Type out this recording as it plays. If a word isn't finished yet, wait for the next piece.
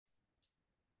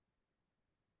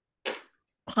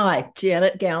Hi,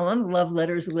 Janet Gowan, Love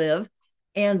Letters Live.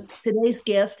 And today's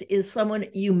guest is someone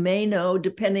you may know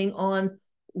depending on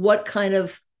what kind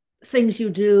of things you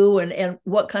do and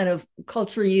what kind of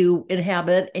culture you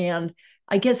inhabit, and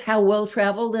I guess how well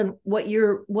traveled and what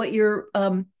your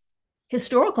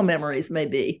historical memories may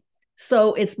be.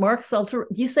 So it's Marc Salter.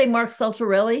 You say Marc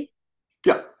Saltarelli?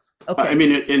 Yeah. I Okay.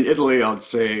 mean, in Italy, I'd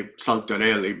say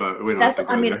Saltarelli, but we don't have That's, to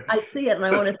I go mean, there. I see it and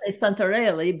I want to say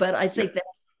Santarelli, but I Yeah, think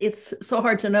that's it's so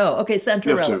hard to know. Okay,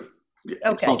 you have Santarelli. to. Yeah,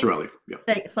 Okay. Saltarelli. Yeah,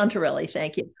 Santarelli,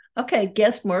 thank you. Okay,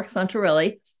 guest Marc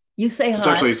Santarelli. You say it's hi.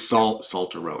 actually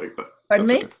Saltarelli, but Pardon that's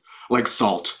me? okay. Like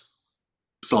salt,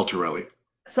 Saltarelli.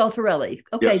 Saltarelli.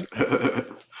 Okay, Yes.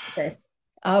 okay.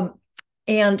 Um,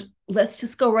 and let's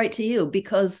just go right to you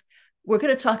because we're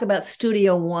going to talk about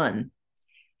Studio One.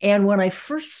 And when I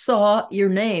first saw your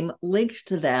name linked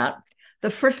to that,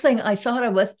 the first thing I thought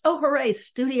of was, oh, hooray,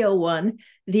 Studio One,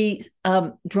 the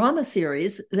drama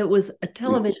series that was a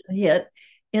television hit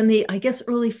in the, I guess,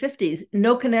 early 50s.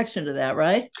 No connection to that,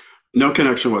 right? No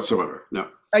connection whatsoever. No,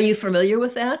 Are you familiar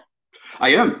with that? I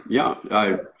am. Yeah,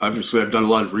 I've done a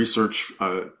lot of research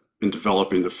in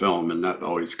developing the film, and that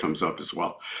always comes up as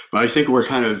well. But I think we're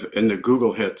kind of in the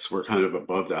Google hits. We're kind of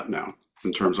above that now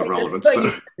in terms of Okay, good. relevance. Well, you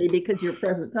So, should be because you're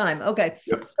present time. Okay.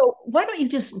 yeah. So why don't you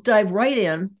just dive right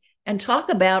in and talk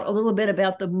about a little bit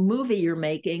about the movie you're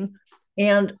making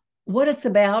and what it's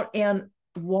about and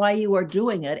why you are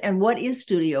doing it and what is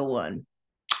Studio One?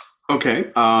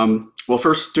 Okay. Well,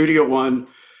 first, Studio One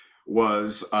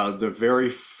was the very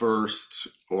first,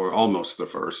 or almost the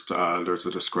first, there's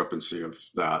a discrepancy of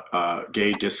that,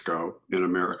 gay disco in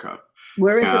America.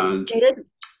 Where is it And located?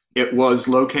 it was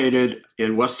located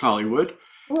in West Hollywood.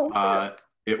 Oh, Uh,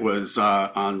 it was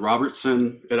on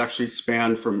Robertson. It actually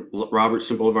spanned from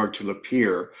Robertson Boulevard to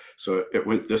Lapeer. So it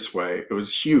went this way. It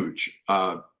was huge.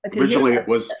 I could hear Originally, that.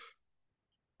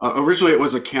 originally it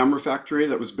was a camera factory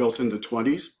that was built in the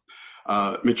 20s,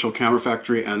 Mitchell Camera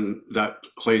Factory, and that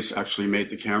place actually made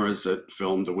the cameras that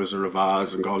filmed The Wizard of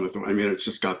Oz and Gone with the. I mean, it's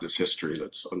just got this history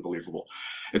that's unbelievable.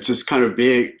 It's this kind of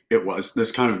big. It was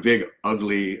this kind of big,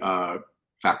 ugly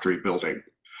factory building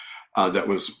that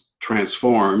was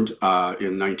transformed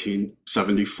in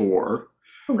 1974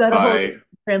 Who got a hold of by.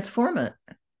 Transform It?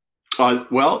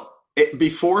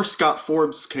 Before Scott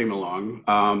Forbes came along,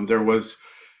 there was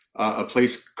a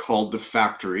place called the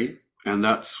Factory, and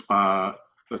that's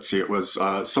let's see, it was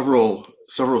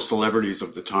several celebrities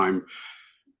of the time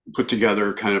put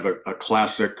together kind of a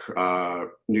classic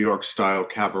New York style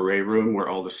cabaret room where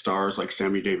all the stars, like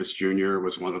Sammy Davis Jr.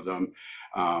 was one of them,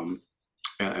 um,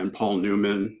 and Paul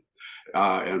Newman,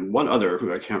 and one other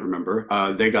who I can't remember.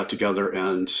 They got together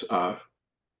and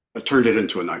turned it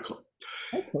into a nightclub.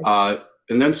 Okay. Uh,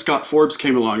 and then Scott Forbes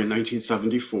came along in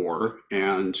 1974,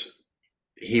 and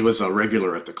he was a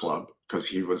regular at the club because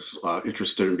he was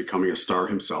interested in becoming a star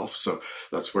himself. So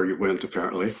that's where he went,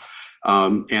 apparently.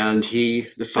 And he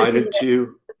Is decided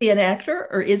to. he an actor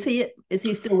or is he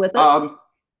still with us? Um,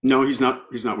 no, he's not.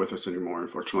 He's not with us anymore,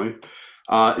 unfortunately.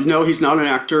 No, he's not an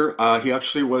actor. He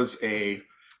actually was a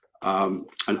an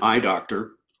eye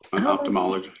doctor, an Oh,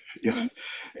 ophthalmologist. Yeah,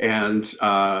 and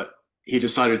he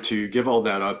decided to give all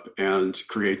that up and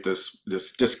create this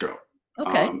disco.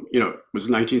 okay. It was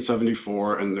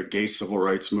 1974, and the gay civil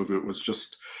rights movement was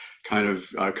just kind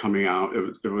of coming out.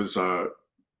 It was a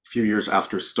few years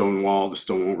after Stonewall, the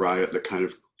Stonewall riot, that kind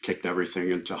of kicked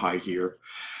everything into high gear.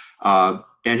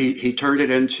 And he turned it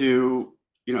into,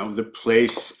 the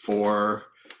place for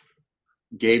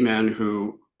gay men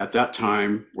who, at that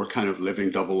time, were kind of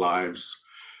living double lives.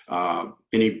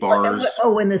 Any bars,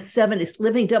 Oh, in the 70s,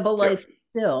 living double yeah, life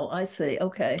still. I see.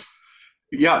 Okay.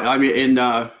 yeah. I mean,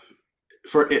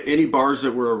 for any bars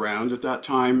that were around at that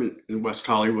time in West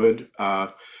Hollywood,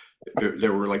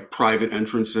 there were like private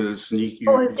entrances,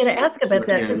 Oh, I was going to ask about snuck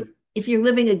that because in. if you're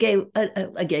living a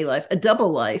gay life, a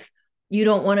double life, you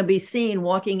don't want to be seen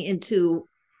walking into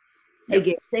a Yeah,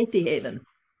 gay safety haven.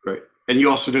 right. And you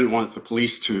also didn't want the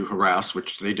police to harass,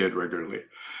 which they did regularly.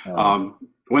 Oh,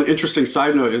 One interesting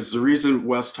side note is the reason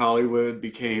West Hollywood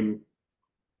became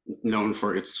known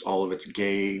for all of its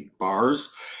gay bars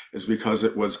is because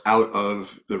it was out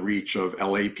of the reach of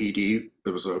LAPD. It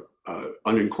was a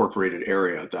unincorporated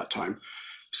area at that time,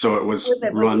 so it was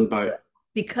wait, run by.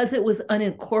 because it was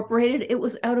unincorporated, it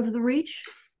was out of the reach.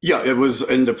 Yeah, it was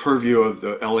in the purview of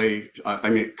the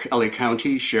LA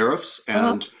County sheriffs,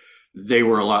 Uh-huh. and they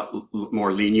were a lot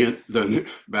more lenient than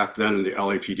back then. And the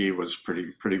LAPD was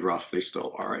pretty rough. They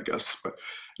still are, I guess, but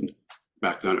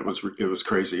back then it was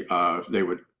crazy. They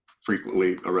would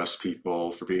frequently arrest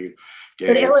people for being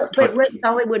gave. But West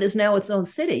Hollywood is now its own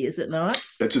city, is it not?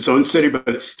 It's its own city, but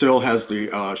it still has the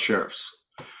sheriffs.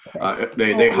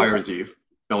 Okay. They Oh, hire the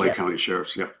LA yeah. County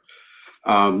sheriffs. Yeah.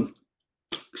 Um,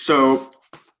 so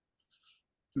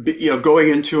going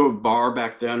into a bar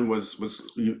back then was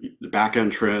the back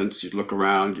entrance. You'd look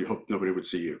around, you hope nobody would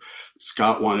see you.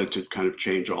 Scott wanted to kind of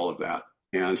change all of that,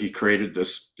 and he created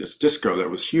this disco that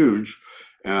was huge,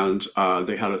 and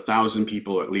they had 1,000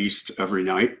 people at least every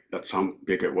night. That's how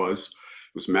big it was.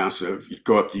 It was massive. You'd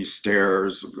go up these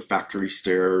stairs, the factory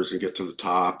stairs, and get to the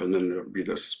top, and then there'd be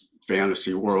this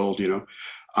fantasy world.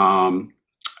 Um,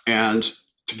 and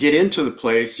to get into the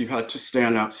place, you had to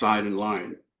stand outside in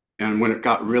line. And when it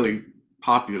got really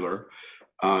popular,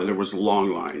 there was a long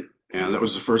line. And that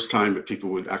was the first time that people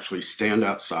would actually stand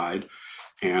outside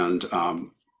and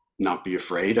not be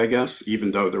afraid, I guess,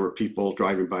 even though there were people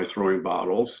driving by throwing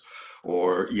bottles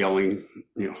or yelling,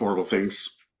 horrible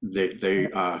things. They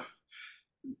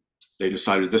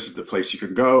decided this is the place you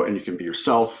can go and you can be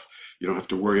yourself. You don't have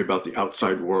to worry about the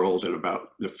outside world and about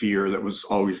the fear that was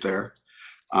always there.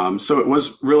 So it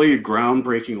was really a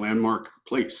groundbreaking landmark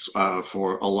place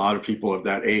for a lot of people of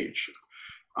that age.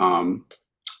 Um,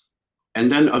 and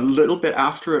then a little bit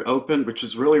after it opened, which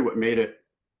is really what made it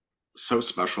so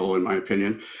special, in my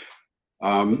opinion,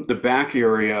 the back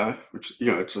area, which,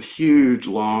 it's a huge,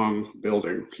 long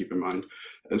building, keep in mind.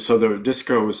 And so the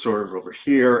disco was sort of over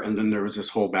here, and then there was this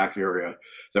whole back area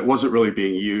that wasn't really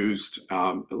being used,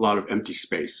 a lot of empty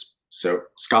space. So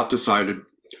Scott decided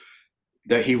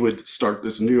that he would start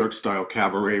this New York style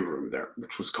cabaret room there,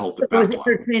 which was called the It was Backlot.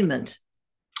 entertainment.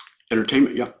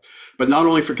 Entertainment, yeah. But not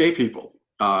only for gay people.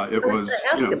 It I was going was,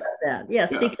 to ask about that.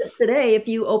 Yes, yeah. because today, if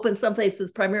you open someplace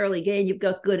that's primarily gay and you've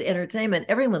got good entertainment,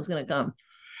 everyone's going to come.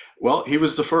 Well, he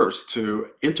was the first to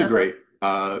Uh-huh. integrate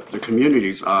the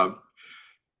communities.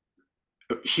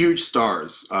 Huge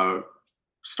stars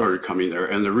started coming there.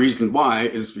 And the reason why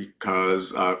is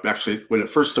because actually, when it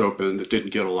first opened, it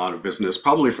didn't get a lot of business,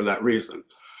 probably for that reason.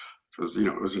 Because,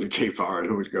 it was in a gay bar and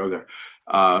who would go there?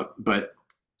 But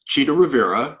Cheetah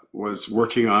Rivera was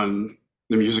working on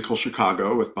the musical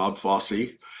Chicago with Bob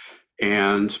Fosse,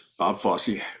 and Bob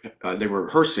Fosse, they were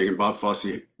rehearsing, and Bob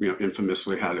Fosse,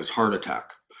 infamously had his heart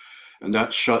attack, and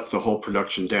that shut the whole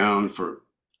production down for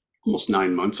almost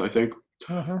 9 months, I think.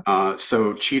 Uh-huh.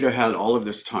 So Cheetah had all of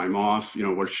this time off.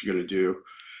 What is she going to do?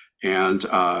 And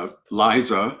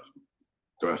Liza,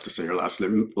 do I have to say her last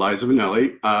name? Liza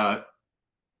Minnelli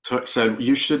said,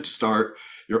 you should start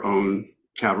your own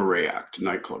cabaret act,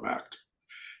 nightclub act.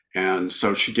 And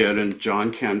so she did, and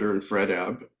John Kander and Fred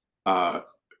Ebb,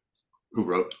 who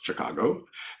wrote Chicago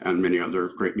and many other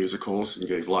great musicals and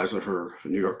gave Liza her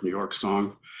New York, New York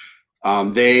song.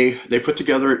 They put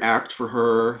together an act for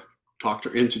her, talked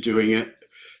her into doing it,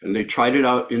 and they tried it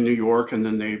out in New York, and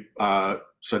then they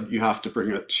said, you have to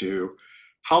bring it to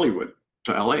Hollywood,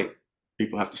 to LA.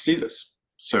 People have to see this.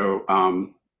 So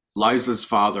Liza's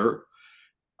father,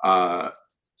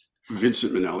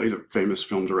 Vincent Minnelli, the famous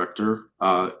film director,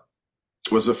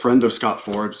 was a friend of Scott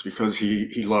Forbes because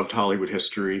he loved Hollywood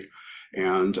history,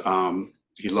 and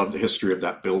he loved the history of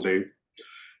that building.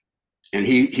 And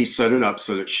he set it up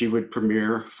so that she would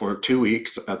premiere for 2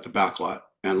 weeks at the Backlot.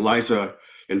 And Liza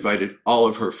invited all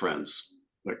of her friends,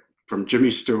 like from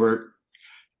Jimmy Stewart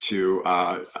to,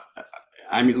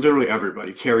 literally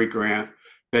everybody, Cary Grant,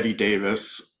 Betty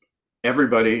Davis,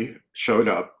 everybody showed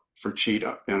up for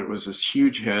Cheetah. And it was this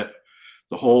huge hit.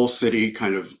 The whole city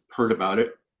kind of heard about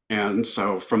it. And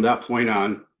so from that point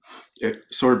on, it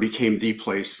sort of became the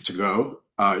place to go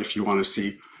if you want to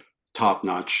see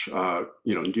top-notch,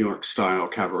 New York style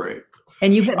cabaret.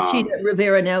 And you have Cheetah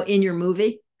Rivera now in your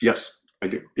movie? Yes, I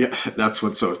do. Yeah, that's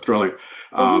what's so thrilling.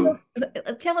 Well,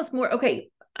 tell us more. Okay,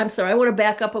 I'm sorry. I want to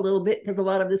back up a little bit because a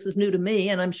lot of this is new to me,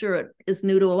 and I'm sure it is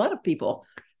new to a lot of people.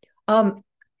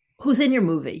 Who's in your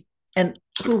movie, and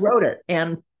who wrote it?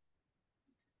 And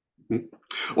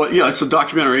well, yeah, it's a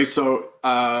documentary, so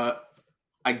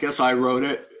I guess I wrote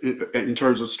it in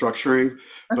terms of structuring,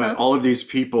 but all of these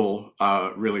people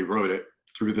really wrote it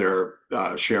through their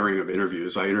sharing of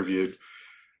interviews. I interviewed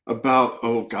about,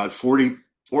 oh God, 40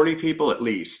 people at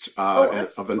least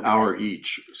of an hour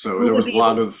each. So there was a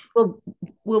lot of.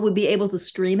 Will we be able to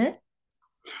stream it?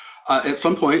 At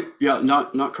some point, yeah,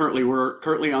 not currently. We're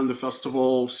currently on the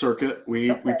festival circuit. We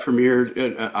premiered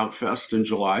it at Outfest in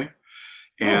July,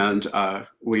 and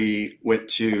we went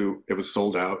to. It was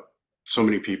sold out. So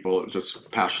many people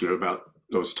just passionate about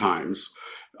those times,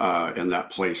 and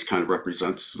that place kind of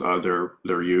represents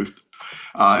their youth.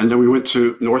 And then we went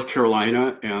to North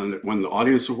Carolina and won the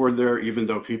audience award there, even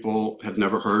though people had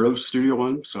never heard of Studio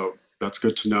One. So that's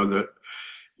good to know that,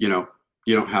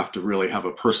 you don't have to really have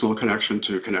a personal connection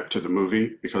to connect to the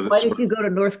movie because Why it's did you go to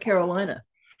North Carolina?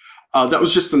 that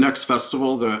was just the next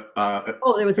festival that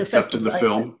Oh, there was a accepted festival. the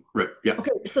film. Right? Yeah,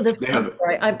 Okay, so the, they I'm have it.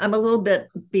 sorry, I'm a little bit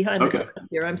behind the Okay. times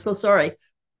here. I'm so sorry.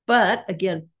 But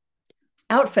again,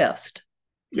 Outfest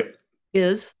Yeah.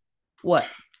 is what?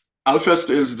 Outfest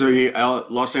is the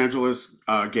Los Angeles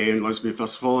Gay and Lesbian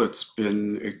Festival. It's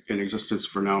been in existence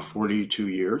for now 42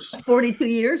 years. 42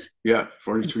 years? Yeah, I'm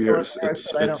 42 so years.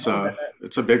 embarrassed that I don't know that.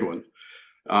 It's a big one.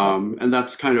 Oh, And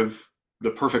that's kind of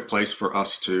the perfect place for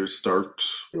us to start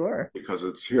sure. because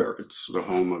it's here. It's the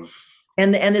home of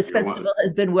And this Studio One. festival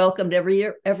has been welcomed every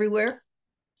year, everywhere.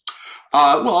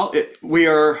 We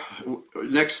are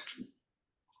next,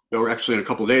 or actually in a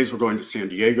couple of days, we're going to San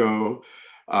Diego.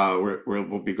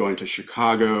 We'll be going to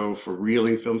Chicago for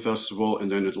Reeling Film Festival, and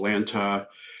then Atlanta,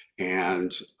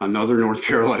 and another North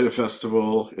Carolina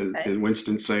festival Okay. in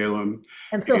Winston-Salem.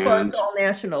 And so far, it's And all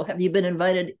national. Have you been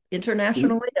invited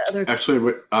internationally to other? actually,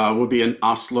 we'll be in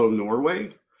Oslo,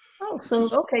 Norway, Oh, which so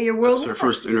is okay, you're that's our worldwide.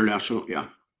 first international, yeah.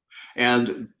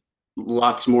 And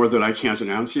lots more that I can't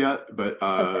announce yet, but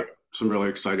Okay. some really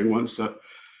exciting ones that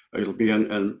it'll be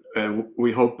in, and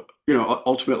we hope,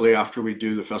 ultimately after we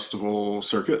do the festival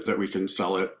circuit that we can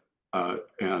sell it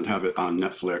and have it on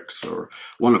Netflix or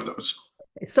one of those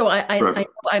So I forever.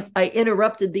 know I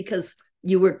interrupted because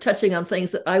you were touching on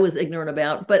things that I was ignorant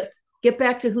about, but get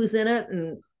back to who's in it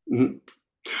and Mhm.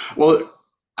 Well,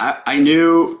 I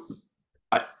knew.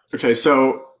 Okay,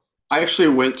 so I actually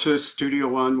went to Studio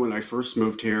One when I first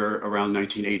moved here around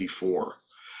 1984.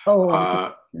 oh,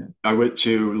 Uh, I went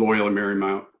to Loyola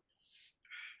Marymount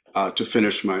to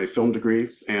finish my film degree,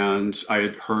 and I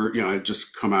had heard, I had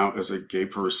just come out as a gay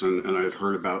person, and I had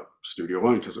heard about Studio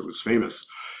One because it was famous.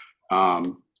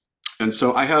 Um, and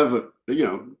so I have,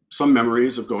 some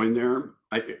memories of going there.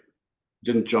 I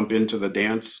didn't jump into the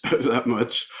dance that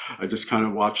much. I just kind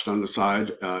of watched on the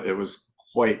side. It was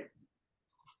quite,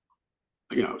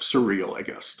 surreal, I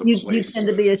guess, the you place tend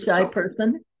to be a shy itself.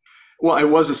 person. Well, I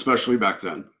was especially back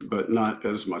then, but not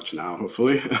as much now,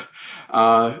 hopefully.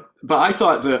 But I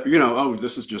thought that, oh,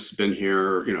 this has just been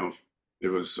here, it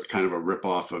was kind of a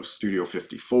ripoff of Studio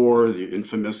 54, the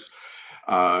infamous.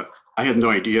 Uh, I had no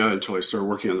idea until I started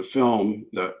working on the film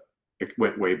that it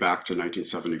went way back to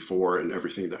 1974 and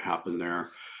everything that happened there.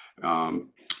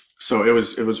 Um, so it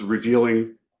was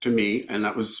revealing to me, and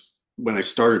that was when I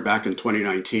started back in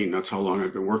 2019. That's how long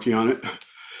I've been working on it.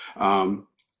 Um,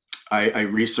 I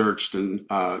researched, and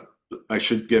I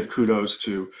should give kudos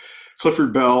to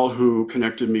Clifford Bell, who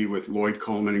connected me with Lloyd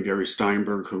Coleman and Gary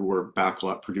Steinberg, who were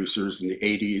backlot producers in the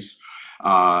 80s.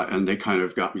 And they kind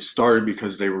of got me started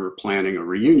because they were planning a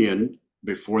reunion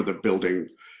before the building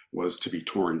was to be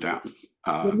torn down.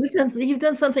 Well, Uh, you've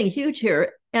done something huge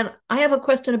here, and I have a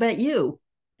question about you,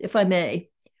 if I may.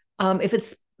 If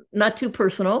it's not too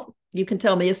personal, you can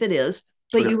tell me if it is.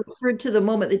 But okay. you referred to the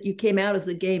moment that you came out as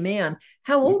a gay man.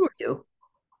 How old were you?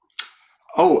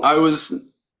 Oh, I was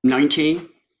 19.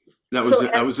 That was So,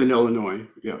 it. I was in Illinois.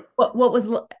 Yeah. what was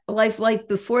life like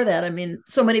before that? I mean,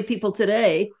 so many people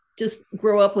today just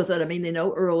grow up with it. I mean, they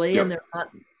know early, and Yep. they're not,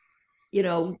 you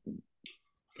know,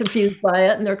 confused by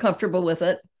it, and they're comfortable with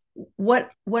it. What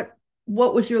what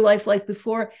what was your life like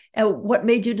before, and what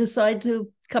made you decide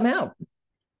to come out?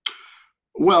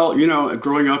 Well,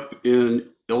 growing up in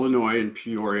Illinois in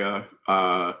Peoria,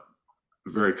 a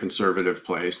very conservative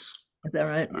place. Is that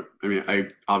right? I mean,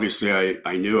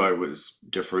 I knew I was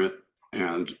different,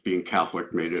 and being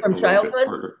Catholic made it From a little bit childhood?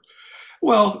 harder.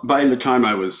 Well, by the time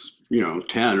I was,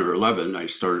 10 or 11, I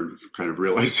started kind of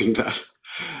realizing that.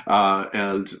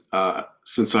 And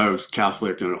since I was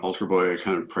Catholic and an altar boy, I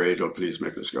kind of prayed, oh, please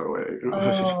make this go away.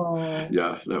 Oh,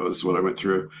 Yeah, that was what I went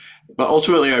through. But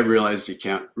ultimately, I realized you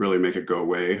can't really make it go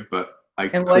away, but I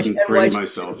couldn't and why bring should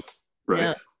myself, you? right.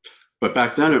 Yeah. But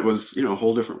back then it was, a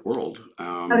whole different world.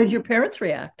 How did your parents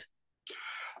react?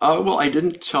 Well, I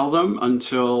didn't tell them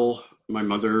until my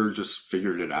mother just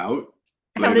figured it out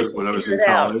How did later she when I was figure in it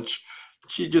out? college.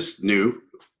 She just knew.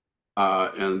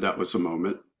 And that was a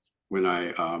moment when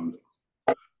I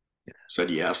said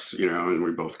yes, and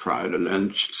we both cried.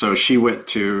 And so she went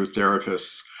to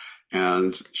therapists,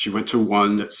 and she went to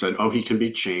one that said, oh, he can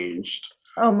be changed.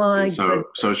 Oh And my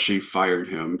so she fired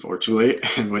him, fortunately,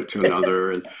 and went to goodness.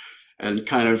 another and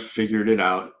kind of figured it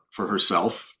out for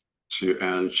herself.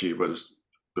 And she was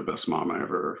the best mom I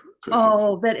ever could hope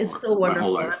Oh, that is for so my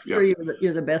whole wonderful. I'm life. sure Yep.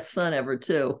 you're the best son ever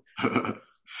too.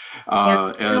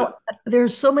 uh, And and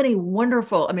there's so many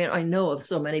wonderful, I mean, I know of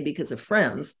so many because of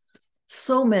friends,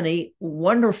 so many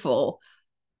wonderful,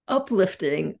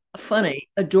 uplifting, funny,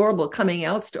 adorable coming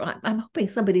out stories. I'm hoping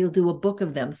somebody will do a book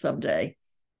of them someday.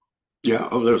 Yeah,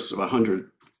 oh, there's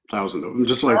 100,000 of them.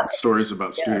 Just like stories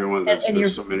about Yeah. Studio One. And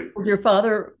There's so many. was your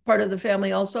father part of the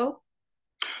family also?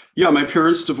 Yeah, my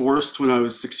parents divorced when I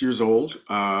was 6 years old,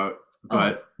 Oh,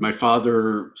 but my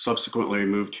father subsequently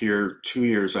moved here 2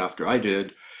 years after I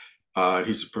did.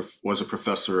 Was a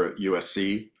professor at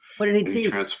USC, what did he and he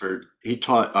teach? transferred. He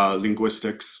taught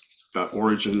linguistics,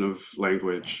 origin of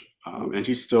language, and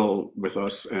he's still with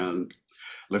us and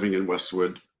living in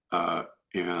Westwood. Uh,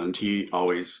 and he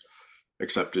always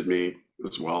accepted me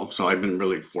as well. So I've been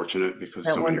really fortunate because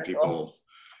That so many wonderful. people,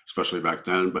 especially back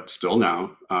then, but still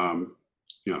now,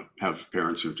 have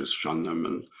parents who just shun them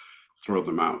and throw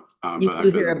them out. You But do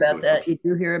I've hear been about really that. fortunate.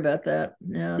 You do hear about that.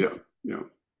 Yeah, Yes. yeah.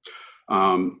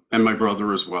 And my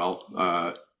brother as well.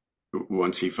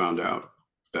 Once he found out,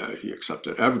 he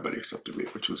accepted. Everybody accepted me,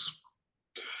 which was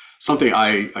something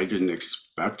I didn't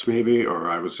expect, maybe, or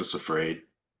I was just afraid.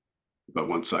 But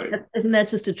once I Isn't that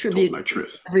just a told tribute my to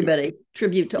truth, yeah, everybody?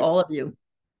 Tribute to yeah, all of you.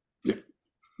 yeah,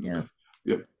 Yeah.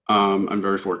 yeah. I'm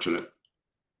very fortunate.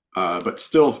 But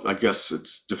still, I guess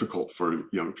it's difficult for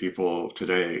young people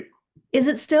today. Is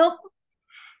it still?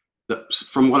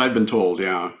 From what I've been told,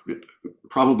 yeah,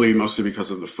 probably mostly because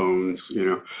of the phones.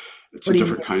 It's What a do you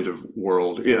different mean? kind of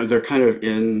world.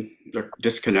 They're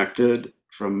disconnected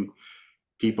from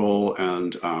people,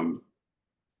 and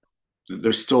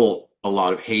there's still a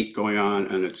lot of hate going on,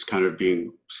 and it's kind of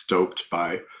being stoked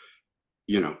by,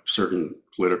 certain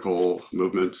political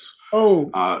movements. Oh,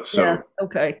 yeah. So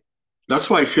Okay. that's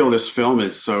why I feel this film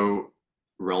is so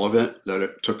relevant, that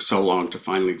it took so long to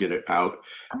finally get it out.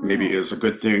 Maybe Oh, is a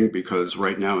good thing, because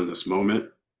right now in this moment,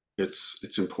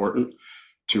 it's important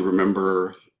to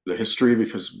remember the history,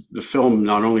 because the film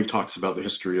not only talks about the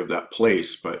history of that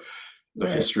place, but the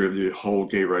right. history of the whole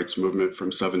gay rights movement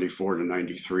from 74 to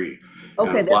 93. And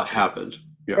Okay, a lot happened.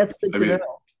 Yeah. that's good I to know. mean,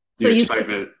 So the you think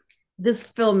excitement. this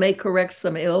film may correct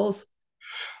some ills?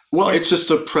 Well, And it's just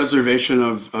a preservation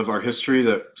of our history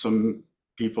that some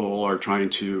people are trying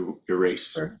to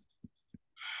erase.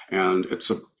 And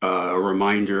it's a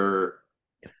reminder,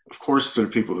 of course, to the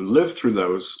people who lived through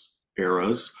those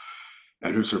eras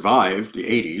and who survived the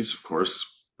 80s, of course,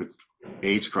 with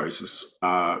AIDS crisis.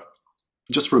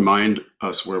 Just remind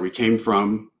us where we came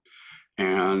from,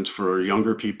 and for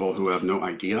younger people who have no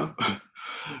idea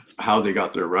how they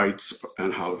got their rights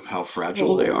and how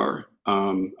fragile they oh, are.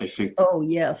 I think, oh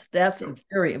yes, that's yeah,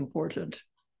 very important.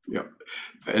 yeah.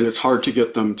 And it's hard to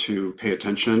get them to pay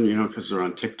attention, because they're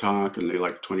on TikTok and they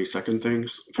like 20-second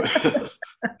things.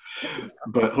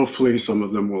 But hopefully some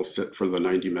of them will sit for the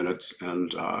 90 minutes.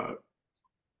 And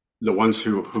the ones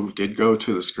who did go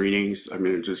to the screenings, I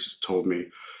mean, it just told me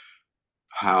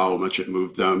how much it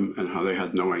moved them and how they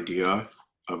had no idea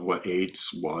of what AIDS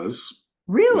was,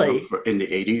 Really? in the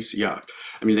 80s. Yeah.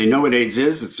 I mean, they know what AIDS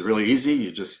is. It's really easy.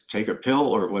 You just take a pill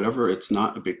or whatever. It's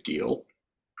not a big deal.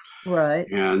 Right.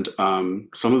 And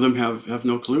some of them have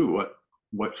no clue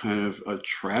what kind of a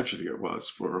tragedy it was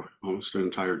for almost an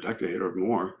entire decade or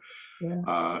more.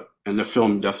 Yeah. And the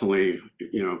film definitely,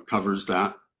 covers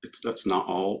that. That's not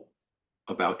all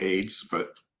about AIDS,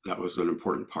 but that was an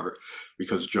important part,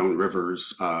 because Joan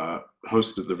Rivers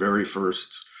hosted the very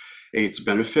first AIDS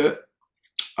benefit,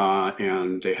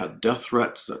 and they had death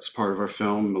threats. That's part of our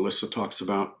film. Melissa talks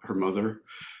about her mother.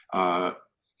 Uh,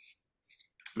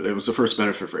 it was the first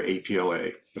benefit for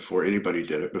APLA before anybody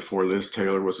did it, before Liz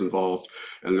Taylor was involved,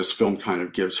 and this film kind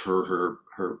of gives her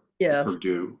her Yes.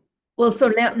 due. Well, so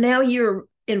now you're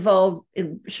involved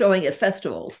in showing at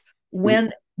festivals.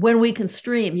 Mm, When we can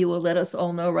stream, you will let us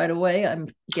all know right away, I'm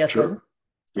guessing. sure.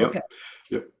 Yep. Okay.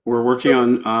 Yep. We're working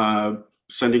on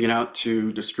sending it out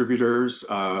to distributors,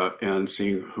 and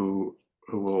seeing who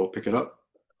will pick it up.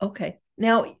 Okay.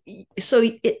 Now, so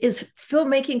is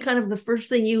filmmaking kind of the first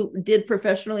thing you did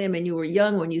professionally? I mean, you were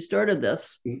young when you started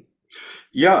this. Mm.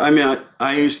 Yeah, I mean,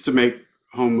 I used to make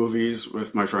home movies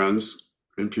with my friends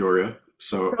in Peoria.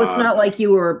 So So it's not like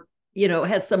you were,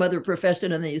 had some other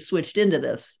profession and then you switched into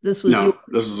this. This was you. no,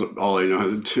 this is all I know how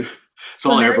to do. It's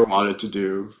So all I now ever wanted to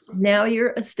do. now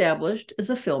you're established as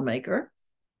a filmmaker.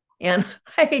 And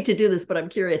I hate to do this, but I'm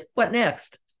curious, what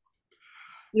next?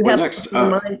 You What have next? something in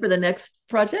mind for the next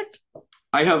project?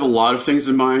 I have a lot of things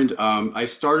in mind. I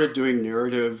started doing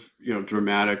narrative,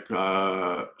 dramatic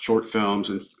short films,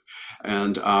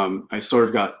 and I sort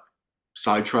of got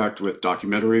sidetracked with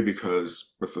documentary,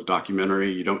 because with the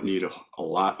documentary you don't need a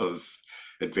lot of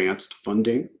advanced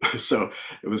funding, so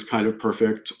it was kind of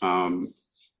perfect,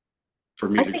 for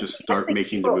me I to think just I start think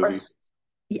making the people are movie.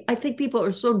 I think people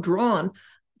are so drawn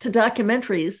to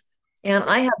documentaries. And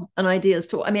I have an idea as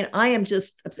to, I mean, I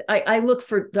look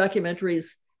for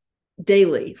documentaries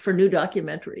daily, for new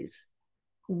documentaries.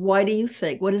 Why do you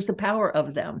think? What is the power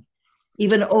of them,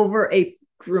 even over a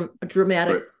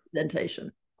dramatic Right.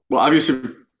 presentation? Well, obviously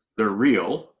they're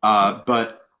real,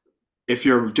 but if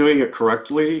you're doing it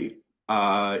correctly,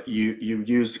 you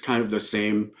use kind of the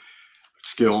same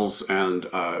skills and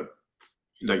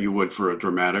that you would for a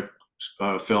dramatic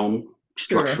film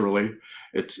Sure. structurally.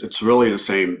 It's really the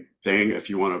same thing if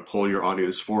you want to pull your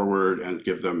audience forward and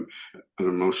give them an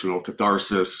emotional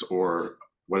catharsis or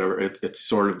whatever. It's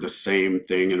sort of the same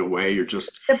thing in a way. You're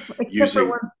just Except for using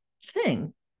one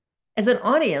thing. As an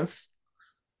audience,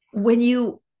 when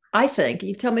I think,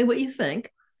 you tell me what you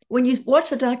think, when you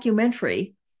watch a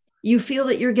documentary, you feel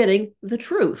that you're getting the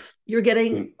truth. You're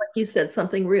getting, like you said,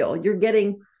 something real. You're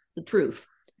getting the truth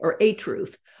or a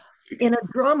truth. In a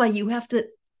drama, you have to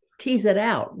tease it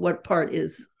out. What part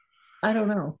is, I don't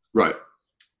know. right.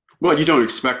 Well, you don't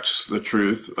expect the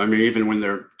truth. I mean, even when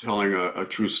they're telling a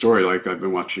true story, like I've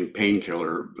been watching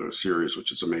Painkiller, the series,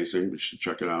 which is amazing. We should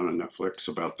check it out on Netflix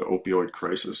about the opioid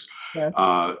crisis. Yeah.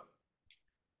 Uh,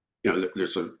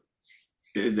 there's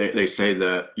they say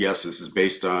that yes, this is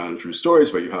based on true stories,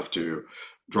 but you have to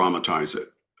dramatize it.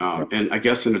 Yeah. And I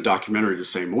guess in a documentary, the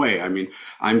same way. I mean,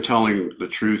 I'm telling the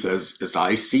truth as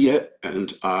I see it,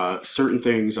 and certain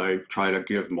things I try to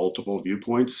give multiple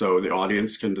viewpoints so the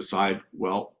audience can decide,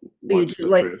 well, So you what's do the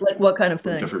truth like what kind of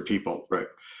from thing? different people, right?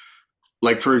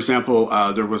 Like for example,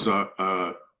 there was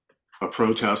a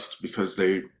protest because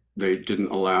they didn't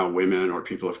allow women or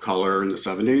people of color in the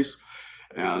 70s,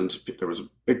 and there was a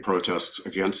big protest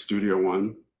against Studio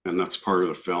One, and that's part of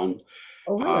the film.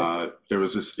 Oh, really? There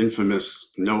was this infamous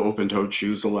no open-toed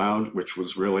shoes allowed, which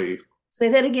was really Say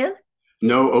that again?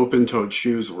 no open-toed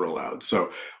shoes were allowed.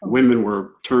 So Oh, women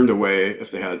were turned away if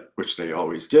they had, which they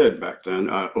always did back then,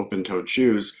 open-toed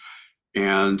shoes.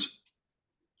 And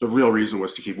the real reason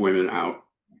was to keep women out.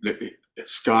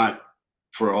 Scott,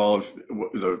 for all of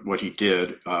what he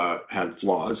did, had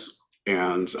flaws,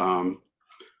 and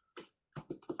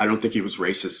I don't think he was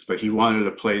racist, but he wanted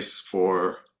a place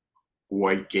for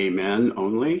white gay men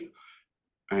only.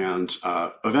 And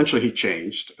eventually he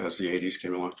changed as the 80s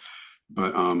came along.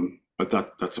 But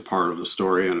that's a part of the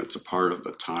story and it's a part of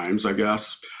the times, I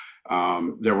guess.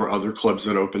 There were other clubs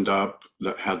that opened up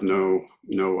that had no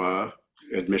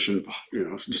admission,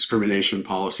 discrimination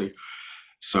policy.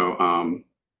 So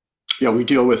yeah, we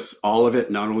deal with all of it,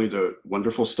 not only the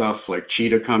wonderful stuff like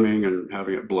Cheetah coming and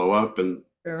having it blow up,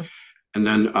 sure. and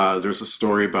then there's a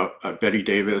story about Betty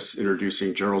Davis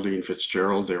introducing Geraldine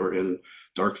Fitzgerald. They were in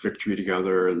Dark Victory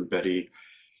together, and Betty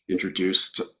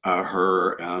introduced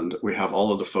her. And we have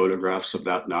all of the photographs of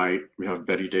that night. We have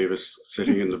Betty Davis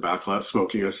sitting in the back lot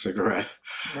smoking a cigarette.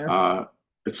 Yeah. Uh,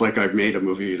 it's like I've made a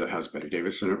movie that has Betty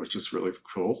Davis in it, which is really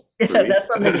cool for me. That's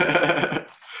something.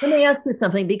 Let me ask you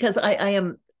something because I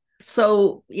am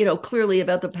so, clearly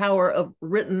about the power of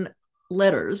written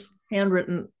letters,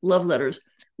 handwritten love letters,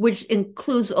 which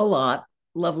includes a lot.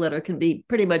 Love letter can be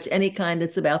pretty much any kind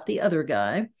that's about the other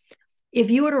guy. If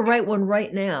you were to write one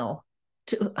right now,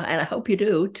 and I hope you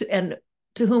do, and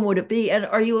to whom would it be? And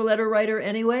are you a letter writer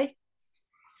anyway?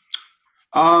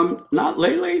 Not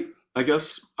lately. I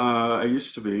guess I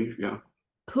used to be. Yeah,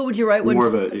 Who would you write one more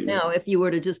to of an right now email. if you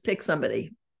were to just pick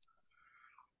somebody?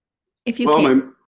 If you Well, can.